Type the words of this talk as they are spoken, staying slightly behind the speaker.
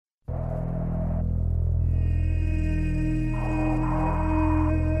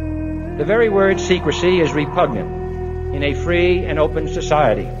The very word secrecy is repugnant in a free and open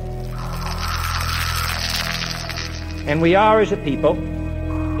society. And we are, as a people,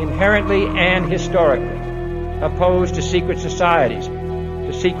 inherently and historically opposed to secret societies,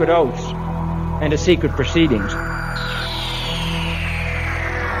 to secret oaths, and to secret proceedings.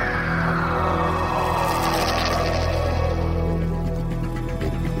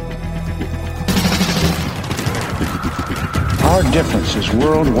 Our differences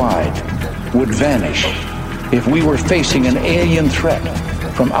worldwide would vanish if we were facing an alien threat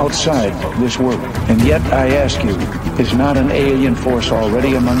from outside this world. And yet, I ask you, is not an alien force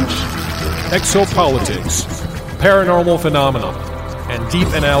already among us? Exopolitics, paranormal phenomena, and deep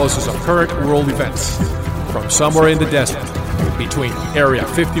analysis of current world events. From somewhere in the desert, between Area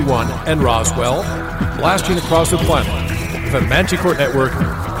 51 and Roswell, blasting across the planet, the Manticore Network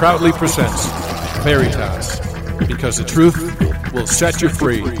proudly presents Veritas, because the truth will set you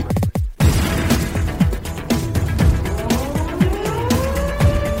free.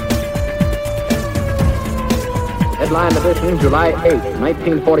 Headline edition, July 8,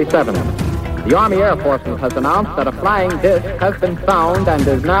 1947. The Army Air Forces has announced that a flying disc has been found and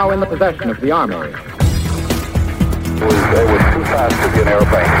is now in the possession of the Army. It was too fast to be an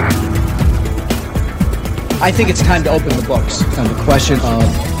airplane. I think it's time to open the books on the question of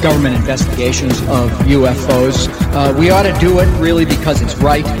government investigations of UFOs. We ought to do it really because it's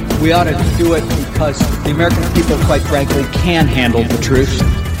right. We ought to do it because the American people, quite frankly, can handle the truth.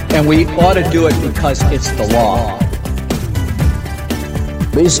 And we ought to do it because it's the law.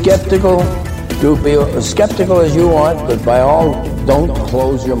 Be skeptical. Do be as skeptical as you want, but by all, don't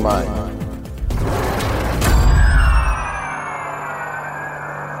close your mind.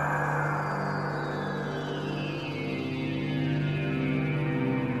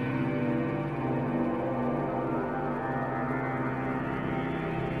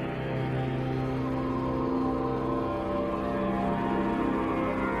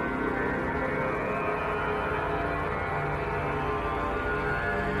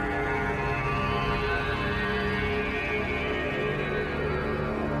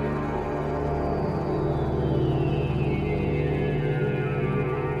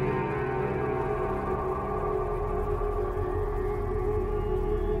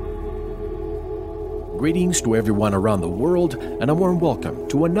 Greetings to everyone around the world, and a warm welcome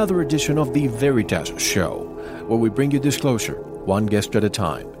to another edition of the Veritas Show, where we bring you disclosure, one guest at a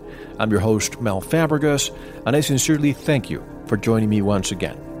time. I'm your host, Mel Fabregas, and I sincerely thank you for joining me once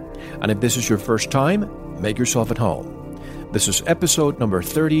again. And if this is your first time, make yourself at home. This is episode number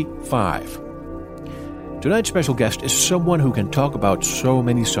 35. Tonight's special guest is someone who can talk about so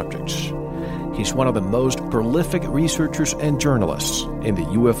many subjects. He's one of the most prolific researchers and journalists in the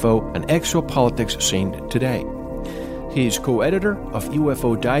UFO and exopolitics scene today. He's co-editor of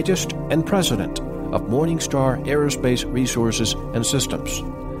UFO Digest and president of Morningstar Aerospace Resources and Systems.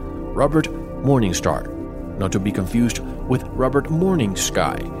 Robert Morningstar, not to be confused with Robert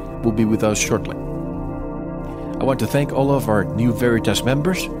Morningsky, will be with us shortly. I want to thank all of our new Veritas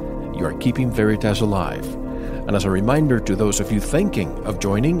members. You are keeping Veritas alive. And as a reminder to those of you thinking of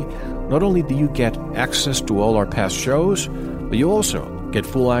joining, not only do you get access to all our past shows, but you also get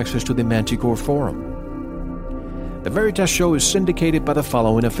full access to the Manticore Forum. The Veritas Show is syndicated by the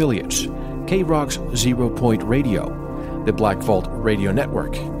following affiliates: K-Rock's Zero Point Radio, the Black Vault Radio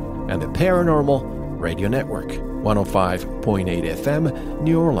Network, and the Paranormal Radio Network, 105.8 FM,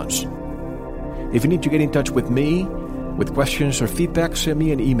 New Orleans. If you need to get in touch with me, with questions or feedback, send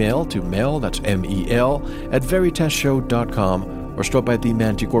me an email to Mel, that's M-E-L, at veritasshow.com, or stop by the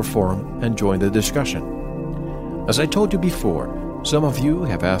Manticore Forum and join the discussion. As I told you before, some of you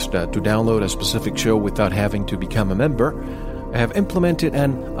have asked to download a specific show without having to become a member. I have implemented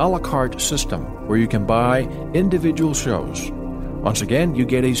an a la carte system where you can buy individual shows. Once again, you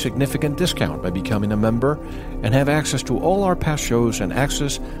get a significant discount by becoming a member and have access to all our past shows and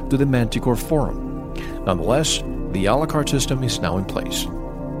access to the Manticore Forum. Nonetheless, the a la carte system is now in place.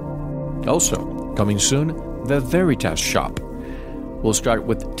 Also, coming soon, the Veritas Shop. We'll start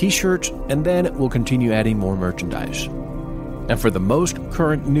with t-shirts, and then we'll continue adding more merchandise. And for the most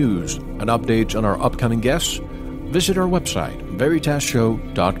current news and updates on our upcoming guests, visit our website,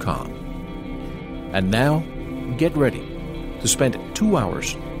 veritasshow.com. And now, get ready to spend 2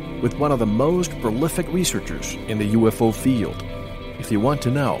 hours with one of the most prolific researchers in the UFO field. If you want to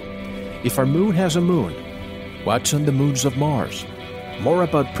know, if our moon has a moon, what's on the moons of Mars? More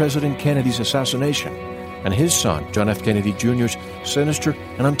about President Kennedy's assassination and his son, John F. Kennedy Jr.'s sinister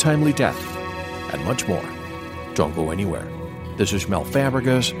and untimely death, and much more. Don't go anywhere. This is Mel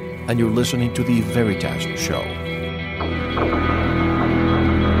Fabregas, and you're listening to the Veritas Show.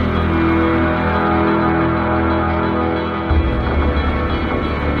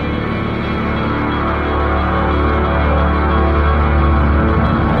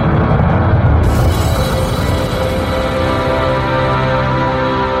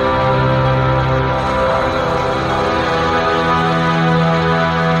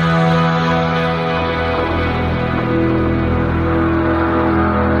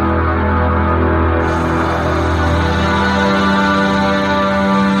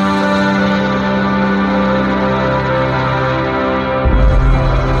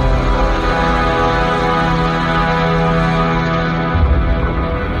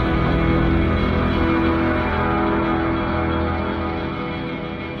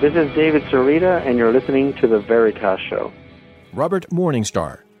 This is David Sarita, and you're listening to The Veritas Show. Robert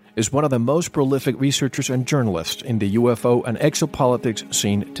Morningstar is one of the most prolific researchers and journalists in the UFO and exopolitics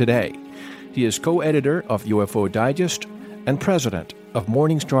scene today. He is co-editor of UFO Digest and president of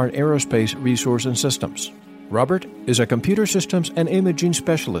Morningstar Aerospace Resource and Systems. Robert is a computer systems and imaging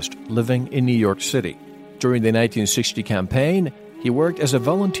specialist living in New York City. During the 1960 campaign, he worked as a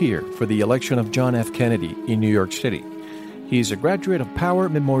volunteer for the election of John F. Kennedy in New York City. He is a graduate of Power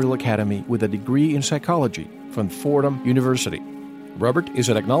Memorial Academy with a degree in psychology from Fordham University. Robert is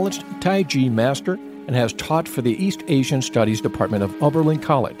an acknowledged Tai Chi master and has taught for the East Asian Studies Department of Oberlin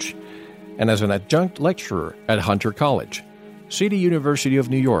College and as an adjunct lecturer at Hunter College, City University of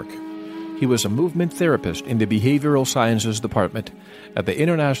New York. He was a movement therapist in the Behavioral Sciences Department at the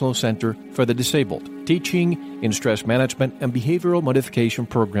International Center for the Disabled, teaching in stress management and behavioral modification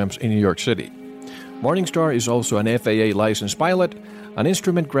programs in New York City. Morningstar is also an FAA licensed pilot, an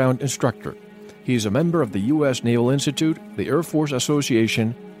instrument ground instructor. He is a member of the U.S. Naval Institute, the Air Force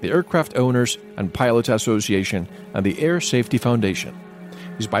Association, the Aircraft Owners and Pilots Association, and the Air Safety Foundation.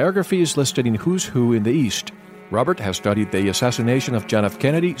 His biography is listed in Who's Who in the East. Robert has studied the assassination of John F.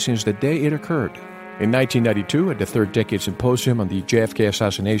 Kennedy since the day it occurred. In 1992, at the Third Decade Symposium on the JFK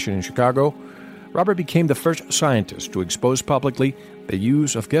assassination in Chicago, Robert became the first scientist to expose publicly the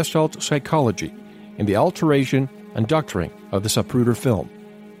use of Gestalt psychology in the alteration and doctoring of the Zapruder film.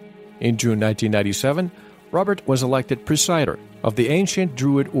 In June 1997, Robert was elected presider of the Ancient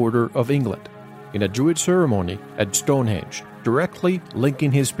Druid Order of England in a Druid ceremony at Stonehenge, directly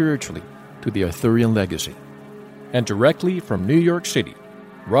linking him spiritually to the Arthurian legacy. And directly from New York City,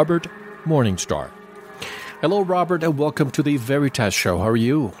 Robert Morningstar. Hello, Robert, and welcome to the Veritas Show. How are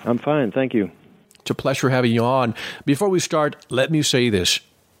you? I'm fine, thank you. It's a pleasure having you on. Before we start, let me say this.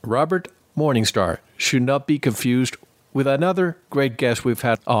 Robert Morningstar should not be confused with another great guest we've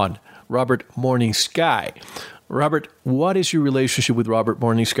had on, Robert Morningsky. Robert, what is your relationship with Robert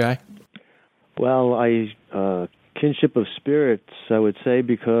Morningsky? Well, kinship of spirits, I would say,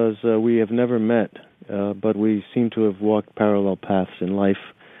 because we have never met, but we seem to have walked parallel paths in life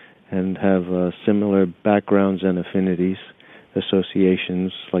and have similar backgrounds and affinities,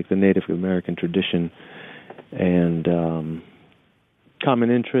 associations like the Native American tradition, and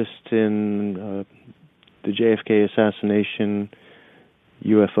common interest in the JFK assassination,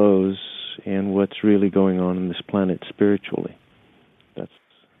 UFOs, and what's really going on in this planet spiritually.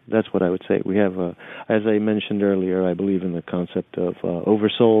 That's what I would say. We have, as I mentioned earlier, I believe in the concept of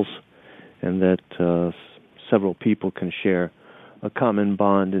oversouls, and that several people can share a common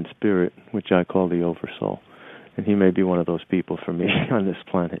bond in spirit, which I call the oversoul. And he may be one of those people for me on this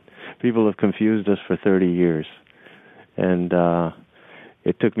planet. People have confused us for 30 years. And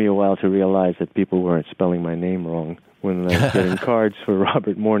it took me a while to realize that people weren't spelling my name wrong when I was getting cards for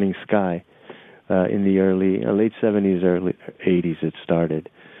Robert Morningsky in the late 70s, early 80s it started.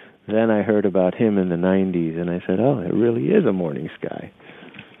 Then I heard about him in the 90s, and I said, oh, it really is a Morningsky.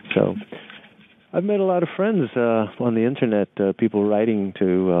 So I've made a lot of friends on the Internet, people writing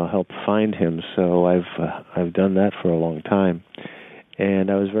to help find him, so I've done that for a long time.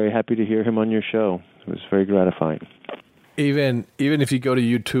 And I was very happy to hear him on your show. It was very gratifying. Even if you go to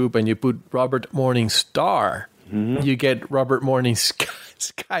YouTube and you put Robert Morningstar, you get Robert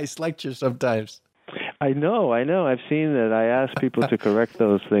Morningsky's lecture sometimes. I know. I've seen that. I ask people to correct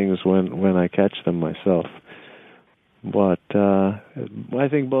those things when I catch them myself. But I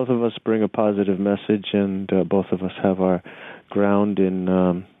think both of us bring a positive message, and both of us have our ground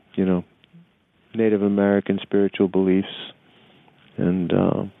in, Native American spiritual beliefs. And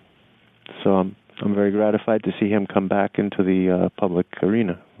so I'm very gratified to see him come back into the public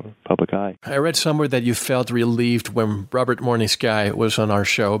arena, or public eye. I read somewhere that you felt relieved when Robert Morningsky was on our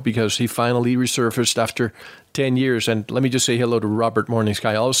show because he finally resurfaced after 10 years. And let me just say hello to Robert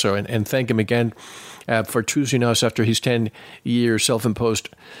Morningsky also and thank him again for choosing us after his 10-year self-imposed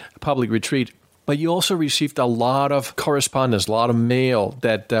public retreat. But you also received a lot of correspondence, a lot of mail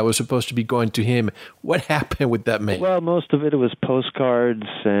that was supposed to be going to him. What happened with that mail? Well, most of it was postcards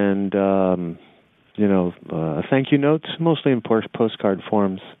and thank you notes, mostly in postcard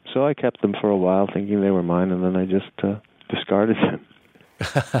forms. So I kept them for a while, thinking they were mine, and then I just discarded them.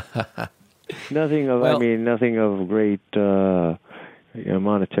 Nothing of great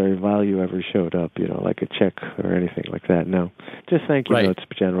monetary value ever showed up, like a check or anything like that. No, just thank you notes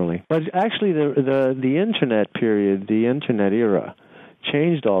generally. But actually, the internet period, the internet era,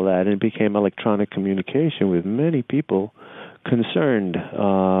 changed all that and became electronic communication with many people concerned,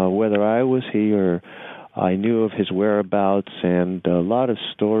 whether I was here I knew of his whereabouts and a lot of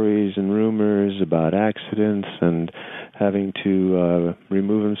stories and rumors about accidents and having to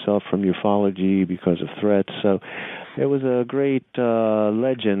remove himself from ufology because of threats. So it was a great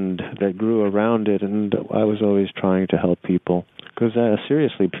legend that grew around it, and I was always trying to help people because,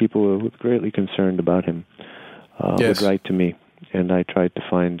 seriously, people were greatly concerned about him. Would write to me, and I tried to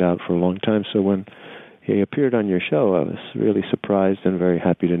find out for a long time. So when he appeared on your show, I was really surprised and very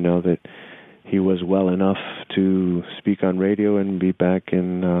happy to know that he was well enough to speak on radio and be back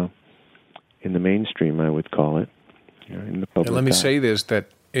in the mainstream, I would call it, in the public and let me eye. say this, that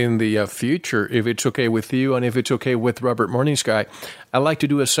in the future, if it's okay with you and if it's okay with Robert Morningstar, I'd like to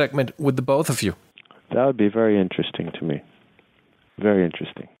do a segment with the both of you. That would be very interesting to me. Very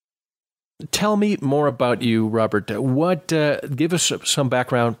interesting. Tell me more about you, Robert. Give us some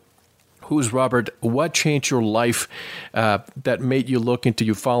background. Who's Robert? What changed your life that made you look into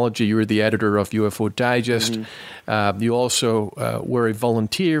ufology? You were the editor of UFO Digest. Mm-hmm. You also were a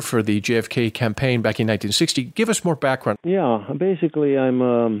volunteer for the JFK campaign back in 1960. Give us more background. Yeah, basically I'm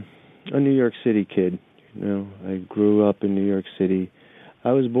a New York City kid. I grew up in New York City.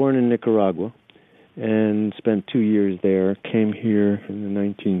 I was born in Nicaragua and spent 2 years there. Came here in the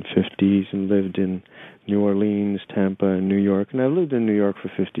 1950s and lived in New Orleans, Tampa, and New York. And I've lived in New York for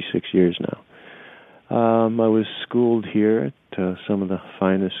 56 years now. I was schooled here at some of the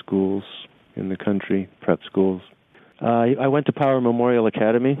finest schools in the country, prep schools. I went to Power Memorial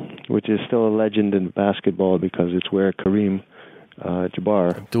Academy, which is still a legend in basketball because it's where Kareem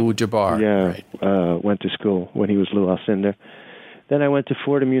Abdul-Jabbar went to school when he was Lou Alcindor. Then I went to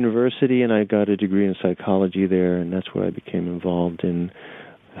Fordham University, and I got a degree in psychology there, and that's where I became involved in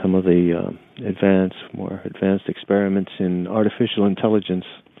some of the more advanced experiments in artificial intelligence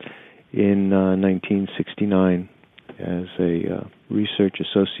in 1969 as a research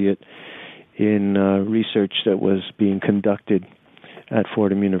associate in research that was being conducted at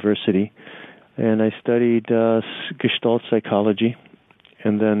Fordham University. And I studied Gestalt psychology,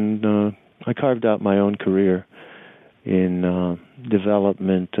 and then I carved out my own career in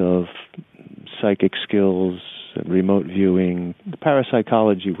development of psychic skills, remote viewing. The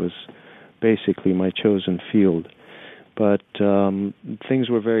parapsychology was basically my chosen field. But things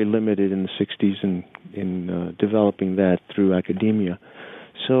were very limited in the 60s in developing that through academia.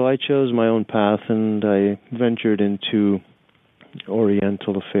 So I chose my own path, and I ventured into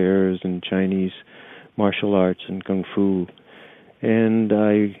Oriental affairs and Chinese martial arts and Kung Fu. And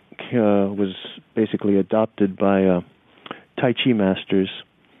I was basically adopted by Tai Chi masters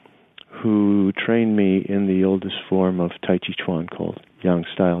who trained me in the oldest form of Tai Chi Chuan called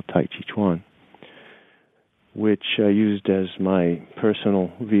Yang-style Tai Chi Chuan, which I used as my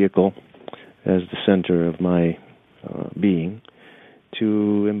personal vehicle, as the center of my being,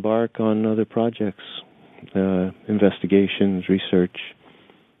 to embark on other projects, investigations, research,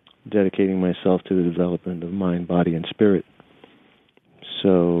 dedicating myself to the development of mind, body, and spirit.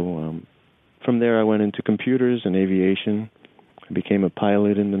 So from there I went into computers and aviation. I became a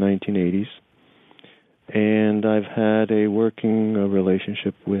pilot in the 1980s. And I've had a working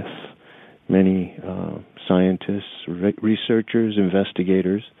relationship with many scientists, researchers,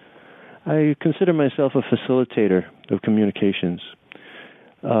 investigators. I consider myself a facilitator of communications.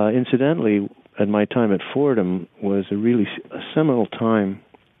 Incidentally, at my time at Fordham was a really seminal time,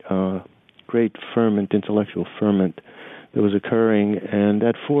 great ferment, intellectual ferment that was occurring. And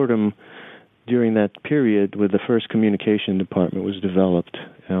at Fordham, during that period, where the first communication department was developed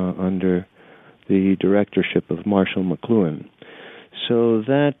under the directorship of Marshall McLuhan. So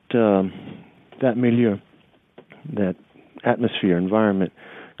that milieu, that atmosphere, environment,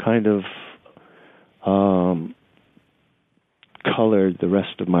 kind of colored the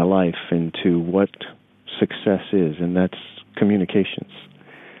rest of my life into what success is, and that's communications.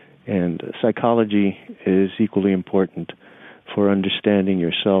 And psychology is equally important for understanding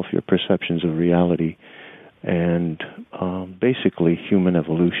yourself, your perceptions of reality, and basically human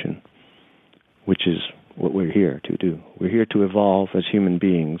evolution, which is what we're here to do. We're here to evolve as human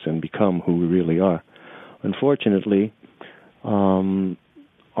beings and become who we really are. Unfortunately,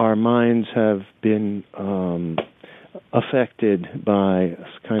 our minds have been affected by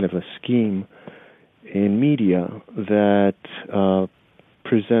kind of a scheme in media that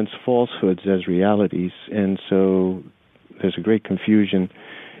presents falsehoods as realities, and so there's a great confusion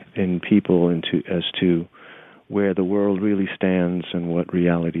in people as to where the world really stands and what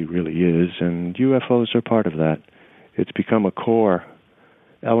reality really is, and UFOs are part of that. It's become a core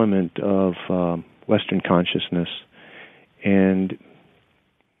element of Western consciousness, and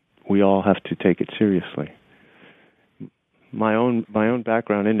we all have to take it seriously. My own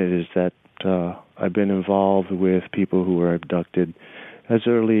background in it is that I've been involved with people who were abducted as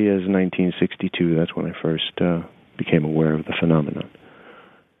early as 1962. That's when I first became aware of the phenomenon.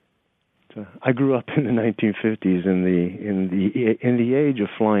 I grew up in the 1950s in the age of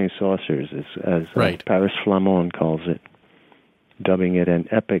flying saucers, as right. Paris Flamand calls it, dubbing it an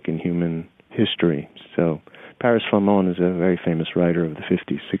epic in human history. So Paris Flamand is a very famous writer of the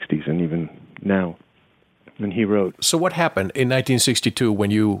 50s, 60s, and even now. And he wrote... So what happened in 1962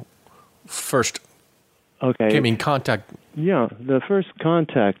 when you first came in contact? Yeah, the first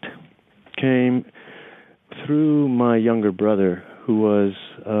contact came through my younger brother, who was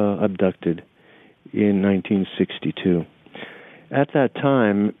abducted in 1962. At that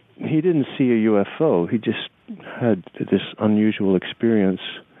time, he didn't see a UFO. He just had this unusual experience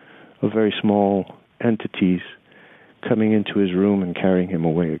of very small entities coming into his room and carrying him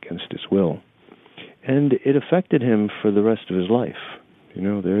away against his will. And it affected him for the rest of his life. You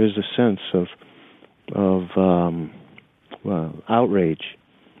know, there is a sense of outrage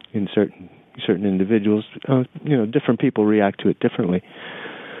in certain individuals. Different people react to it differently.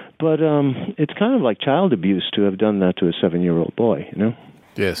 But it's kind of like child abuse to have done that to a 7-year-old boy, you know?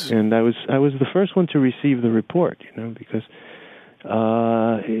 Yes. And I was the first one to receive the report, because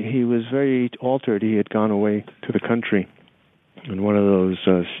he was very altered. He had gone away to the country in one of those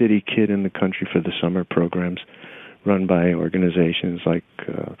city kid in the country for the summer programs run by organizations like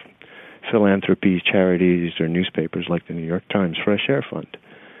philanthropy, charities, or newspapers like the New York Times Fresh Air Fund.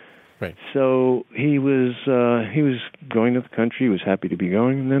 Right. So he was going to the country. He was happy to be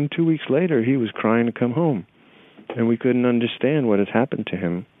going, and then 2 weeks later, he was crying to come home, and we couldn't understand what had happened to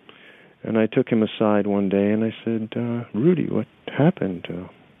him. And I took him aside one day, and I said, "Rudy, what happened?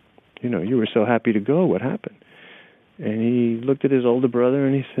 You were so happy to go. What happened?" And he looked at his older brother,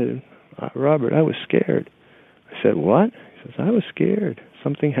 and he said, "Robert, I was scared." I said, "What?" He says, "I was scared.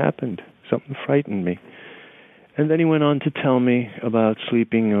 Something happened. Something frightened me." And then he went on to tell me about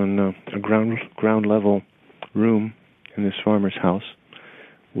sleeping on a ground level room in this farmer's house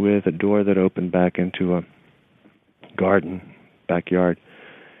with a door that opened back into a backyard.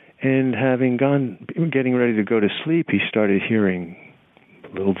 And getting ready to go to sleep, he started hearing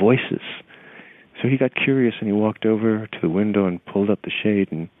little voices. So he got curious and he walked over to the window and pulled up the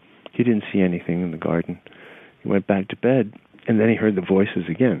shade, and he didn't see anything in the garden. He went back to bed, and then he heard the voices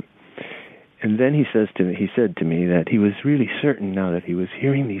again. And then he said to me that he was really certain now that he was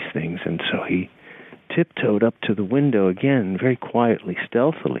hearing these things, and so he tiptoed up to the window again, very quietly,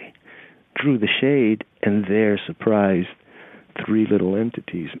 stealthily, drew the shade, and there, surprised, 3 little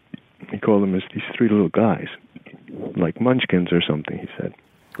entities. He called them as these 3 little guys, like munchkins or something, he said.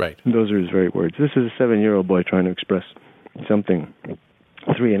 Right. And those are his very words. This is a 7-year-old boy trying to express something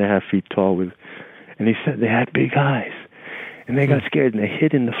 3.5 feet tall and he said they had big eyes. And they got scared, and they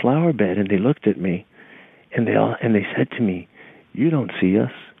hid in the flower bed, and they looked at me, and they said to me, "You don't see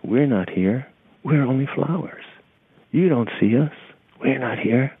us. We're not here. We're only flowers. You don't see us. We're not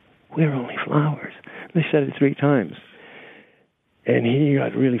here. We're only flowers." They said it 3 times. And he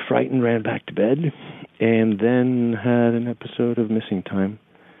got really frightened, ran back to bed, and then had an episode of missing time,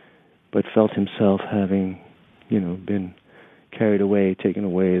 but felt himself having, been carried away, taken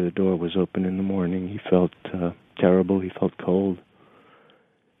away. The door was open in the morning. He felt terrible. He felt cold.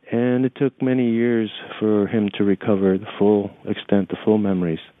 And it took many years for him to recover the full extent, the full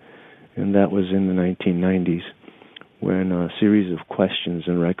memories. And that was in the 1990s, when a series of questions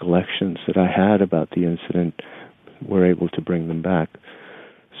and recollections that I had about the incident were able to bring them back.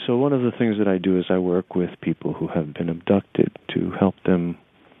 So one of the things that I do is I work with people who have been abducted to help them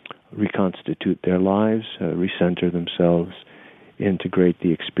reconstitute their lives, recenter themselves, integrate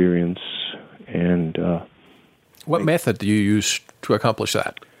the experience, and... What method do you use to accomplish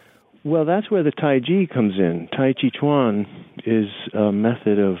that? Well, that's where the Tai Chi comes in. Tai Chi Chuan is a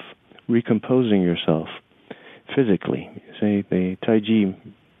method of recomposing yourself physically. The Tai Chi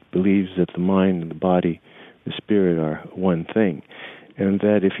believes that the mind and the body, the spirit, are one thing, and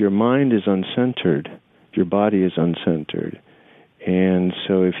that if your mind is uncentered, your body is uncentered. And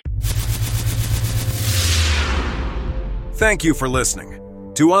so if... Thank you for listening.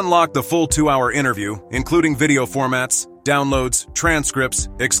 To unlock the full 2-hour interview, including video formats, downloads, transcripts,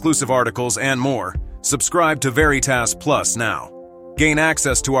 exclusive articles, and more, subscribe to Veritas Plus now. Gain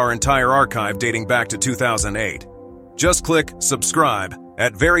access to our entire archive dating back to 2008. Just click subscribe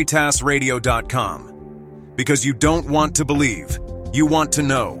at veritasradio.com. Because you don't want to believe, you want to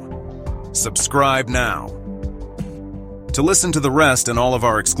know. Subscribe now. To listen to the rest and all of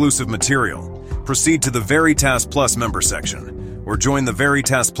our exclusive material, proceed to the Veritas Plus member section, or join the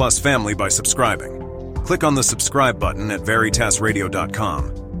Veritas Plus family by subscribing. Click on the subscribe button at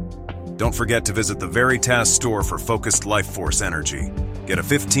veritasradio.com. Don't forget to visit the Veritas store for focused life force energy. Get a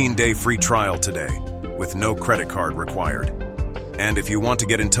 15-day free trial today with no credit card required. And if you want to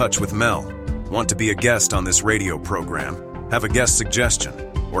get in touch with Mel, want to be a guest on this radio program, have a guest suggestion,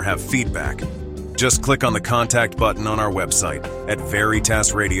 or have feedback, just click on the contact button on our website at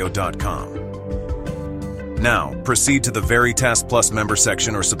veritasradio.com. Now, proceed to the Veritas Plus member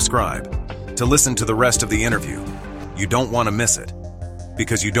section or subscribe to listen to the rest of the interview. You don't want to miss it,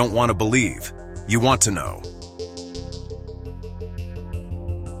 because you don't want to believe, you want to know.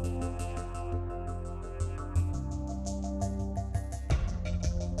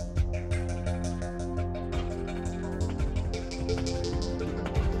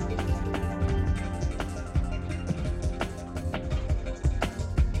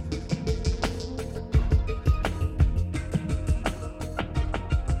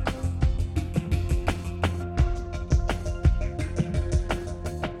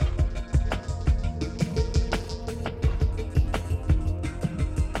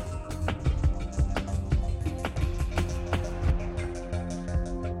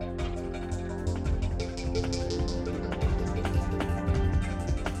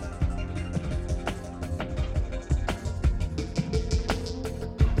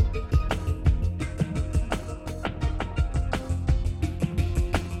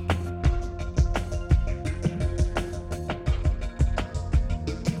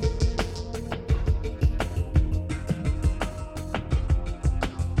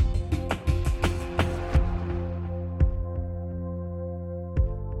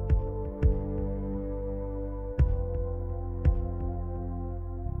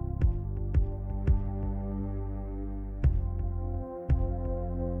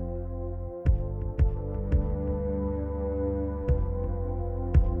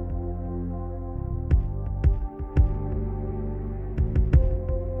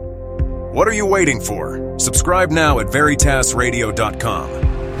 What are you waiting for? Subscribe now at veritasradio.com.